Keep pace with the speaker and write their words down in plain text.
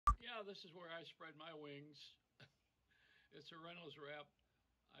this is where I spread my wings. It's a Reynolds Wrap.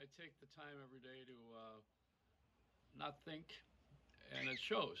 I take the time every day to not think, and it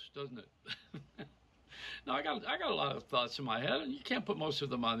shows, doesn't it? Now I got a lot of thoughts in my head, and you can't put most of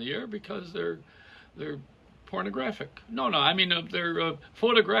them on the air because they're pornographic. No, I mean they're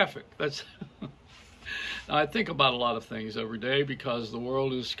photographic. That's Now, I think about a lot of things every day because the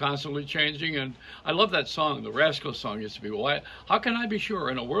world is constantly changing, and I love that song. The Rascal song used to be, "Why? How can I be sure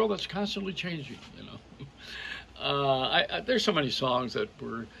in a world that's constantly changing?" You know, there's so many songs that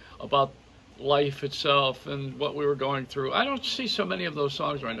were about life itself and what we were going through. I don't see so many of those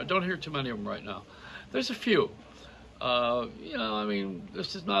songs right now. Don't hear too many of them right now. There's a few. I mean,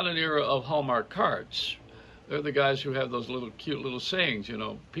 this is not an era of Hallmark cards. They're the guys who have those little cute little sayings.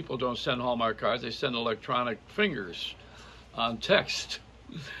 People don't send Hallmark cards; they send electronic fingers on text.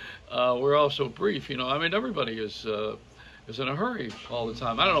 We're also brief. I mean, everybody is in a hurry all the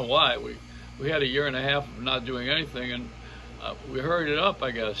time. I don't know why. We had a year and a half of not doing anything, and we hurried it up,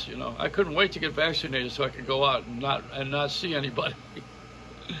 I guess. I couldn't wait to get vaccinated so I could go out and not see anybody.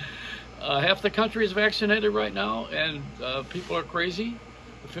 Half the country is vaccinated right now, and people are crazy.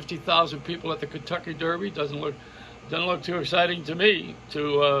 The 50,000 people at the Kentucky Derby doesn't look too exciting to me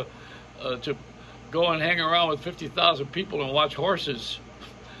to go and hang around with 50,000 people and watch horses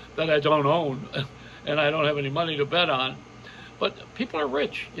that I don't own and I don't have any money to bet on. But people are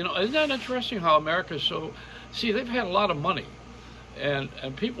rich. Isn't that interesting how America's so? See, they've had a lot of money, and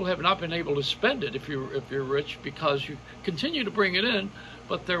people have not been able to spend it if you're rich because you continue to bring it in,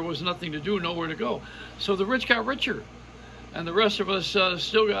 but there was nothing to do, nowhere to go. So the rich got richer, and the rest of us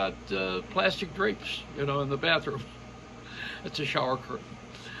still got plastic drapes, in the bathroom. It's a shower curtain.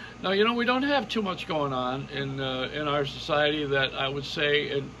 Now, we don't have too much going on in our society that I would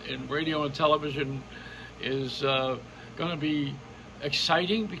say in radio and television is going to be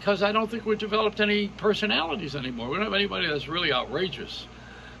exciting, because I don't think we've developed any personalities anymore. We don't have anybody that's really outrageous.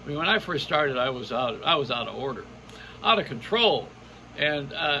 I mean, when I first started, I was out of order, out of control,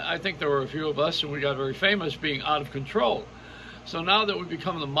 and I think there were a few of us, and we got very famous being out of control. So now that we've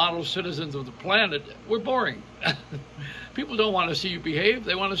become the model citizens of the planet, we're boring. People don't want to see you behave.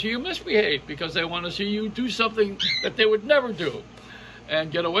 They want to see you misbehave because they want to see you do something that they would never do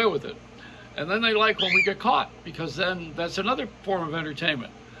and get away with it. And then they like when we get caught, because then that's another form of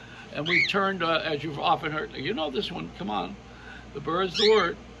entertainment. And we've turned, as you've often heard, this one, come on, the bird's the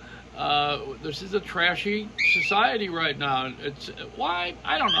word. This is a trashy society right now. It's why?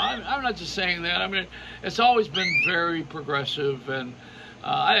 I don't know. I'm not just saying that. I mean, it's always been very progressive, and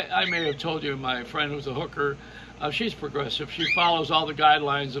I may have told you my friend who's a hooker, she's progressive. She follows all the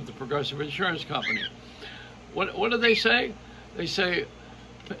guidelines of the Progressive Insurance Company. What do they say? They say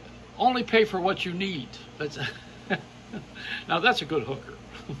only pay for what you need. Now that's a good hooker.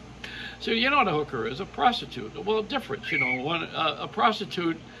 So you know what a hooker is? A prostitute. Well, different. A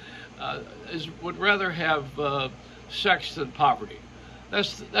prostitute would rather have sex than poverty.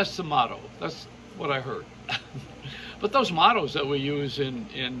 That's the motto. That's what I heard. But those mottos that we use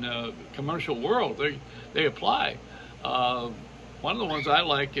in commercial world, they apply. One of the ones I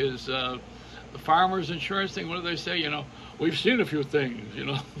like is the farmers insurance thing. What do they say? We've seen a few things.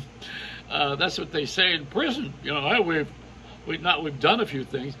 That's what they say in prison. We've done a few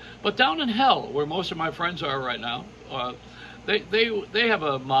things, but down in hell, where most of my friends are right now, they have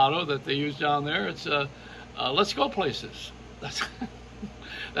a motto that they use down there. It's let's go places.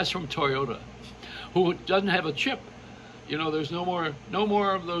 That's from Toyota, who doesn't have a chip. There's no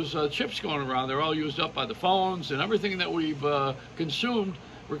more of those chips going around. They're all used up by the phones, and everything that we've consumed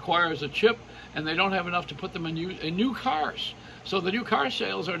requires a chip, and they don't have enough to put them in new cars. So the new car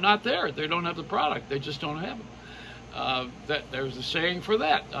sales are not there. They don't have the product. They just don't have them. There's a saying for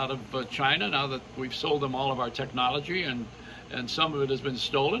that out of China, now that we've sold them all of our technology, and some of it has been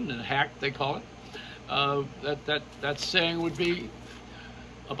stolen and hacked, they call it. That saying would be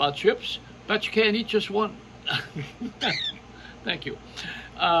about chips. Bet you can't eat just one. Thank you.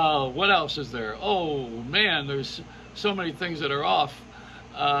 What else is there? Oh man, there's so many things that are off,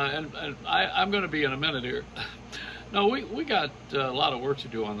 and I'm going to be in a minute here. No, we got a lot of work to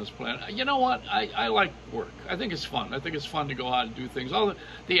do on this planet. You know what? I like work. I think it's fun. I think it's fun to go out and do things. All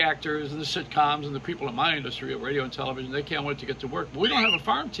the actors and the sitcoms and the people in my industry of radio and television, they can't wait to get to work. But we don't have a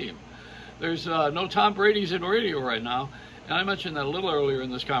farm team. There's no Tom Brady's in radio right now. And I mentioned that a little earlier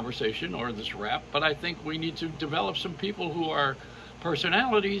in this conversation, or this rap, but I think we need to develop some people who are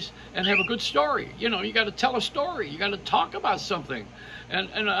personalities and have a good story. You got to tell a story. You got to talk about something.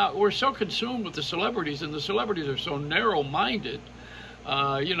 And we're so consumed with the celebrities, and the celebrities are so narrow-minded.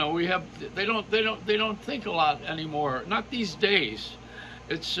 They don't think a lot anymore. Not these days.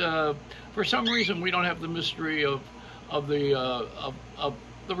 It's for some reason we don't have the mystery of the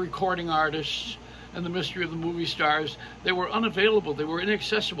recording artists and the mystery of the movie stars. They were unavailable. They were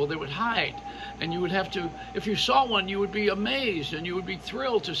inaccessible. They would hide, and you would have to. If you saw one, you would be amazed and you would be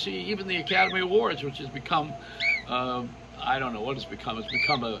thrilled to see even the Academy Awards, which has become. I don't know what it's become. It's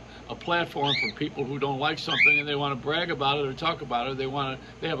become a platform for people who don't like something and they want to brag about it or talk about it.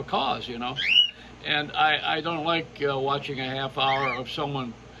 They have a cause, you know. And I don't like watching a half hour of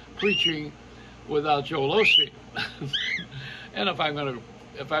someone preaching without Joel Osteen. And if I'm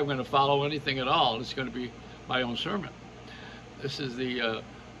going to follow anything at all, it's going to be my own sermon. This is the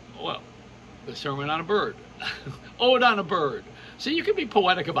sermon on a bird, ode on a bird. See, you can be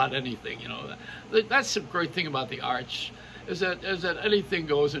poetic about anything, you know. That's the great thing about the arts, is that anything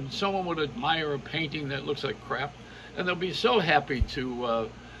goes, and someone would admire a painting that looks like crap, and they'll be so happy to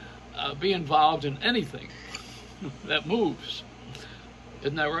be involved in anything that moves.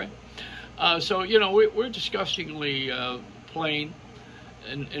 Isn't that right? So, you know, we're disgustingly plain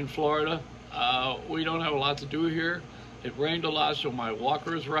in Florida. We don't have a lot to do here. It rained a lot, so my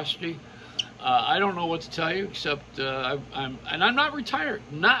walker is rusty. I don't know what to tell you, except I'm not retired.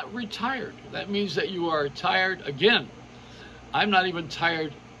 Not retired. That means that you are tired again. I'm not even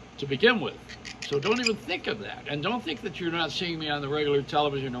tired to begin with. So don't even think of that. And don't think that you're not seeing me on the regular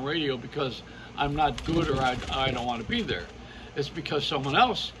television and radio because I'm not good or I don't want to be there. It's because someone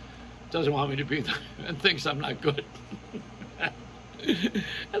else doesn't want me to be there and thinks I'm not good.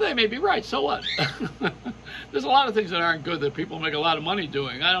 And they may be right, so what? There's a lot of things that aren't good that people make a lot of money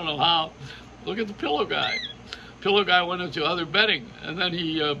doing. I don't know how. Look at the Pillow Guy. Pillow Guy went into other betting, and then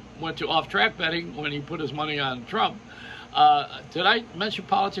he went to off-track betting when he put his money on Trump. Did I mention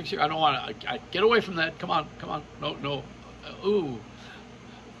politics here? I don't want to. Get away from that. Come on. No. Ooh,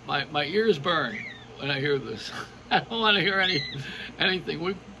 my ears burn when I hear this. I don't want to hear anything.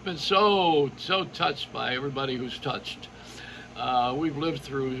 We've been so touched by everybody who's touched. We've lived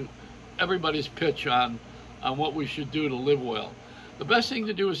through everybody's pitch on what we should do to live well. The best thing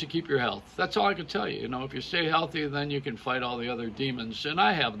to do is to keep your health. That's all I can tell you. You know, if you stay healthy, then you can fight all the other demons. And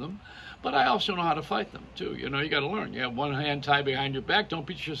I have them, but I also know how to fight them too. You know, you got to learn. You have one hand tied behind your back. Don't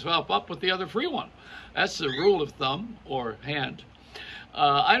beat yourself up with the other free one. That's the rule of thumb or hand.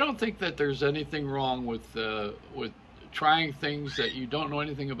 I don't think that there's anything wrong with trying things that you don't know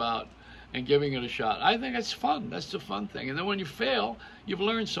anything about and giving it a shot. I think it's fun. That's the fun thing. And then when you fail, you've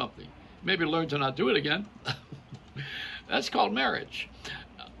learned something. Maybe learn to not do it again. That's called marriage.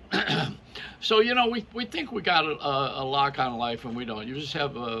 So, you know, we think we got a lock on life, and we don't. You just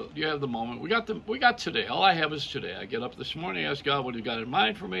have you have the moment. We got today. All I have is today. I get up this morning, ask God what He got in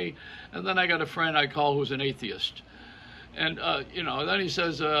mind for me, and then I got a friend I call who's an atheist. And you know, then he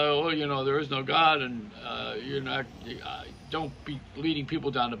says, well, you know, there is no God, and you're not. Don't be leading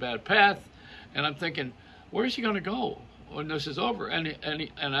people down a bad path. And I'm thinking, where's he going to go when this is over? And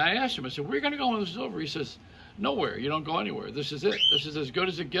I asked him, I said, where are you going to go when this is over? He says, nowhere. You don't go anywhere. This is it. This is as good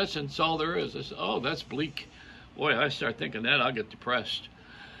as it gets, and it's all there is. I said, oh, that's bleak. Boy, I start thinking that, I'll get depressed.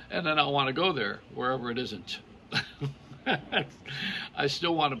 And then I'll want to go there, wherever it isn't. I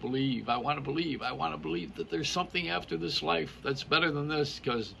still want to believe. I want to believe. I want to believe that there's something after this life that's better than this,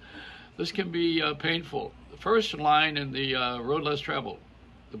 because this can be painful. The first line in the Road Less Traveled,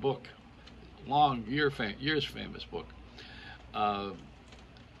 the book, long, years famous book.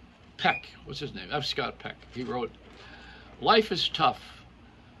 Peck, what's his name? F. Scott Peck. He wrote, life is tough,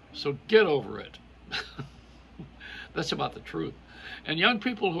 so get over it. That's about the truth. And young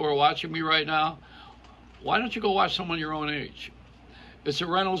people who are watching me right now, why don't you go watch someone your own age? It's a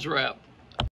Reynolds Wrap.